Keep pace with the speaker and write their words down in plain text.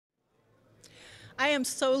I am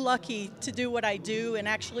so lucky to do what I do and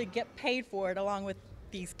actually get paid for it along with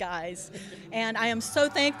these guys. And I am so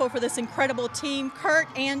thankful for this incredible team, Kurt,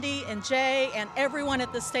 Andy, and Jay, and everyone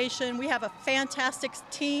at the station. We have a fantastic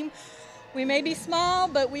team. We may be small,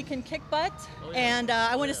 but we can kick butt. Oh, yeah. And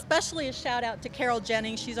I want to especially a shout out to Carol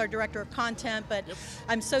Jennings. She's our director of content, but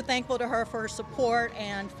I'm so thankful to her for her support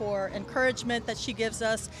and for encouragement that she gives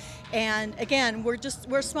us. And again, we're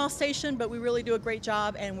a small station, but we really do a great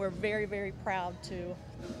job, and we're very, very proud to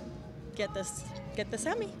get this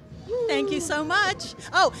Emmy. Woo. Thank you so much.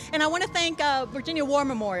 Oh, and I want to thank Virginia War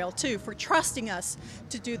Memorial too for trusting us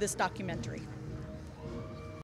to do this documentary.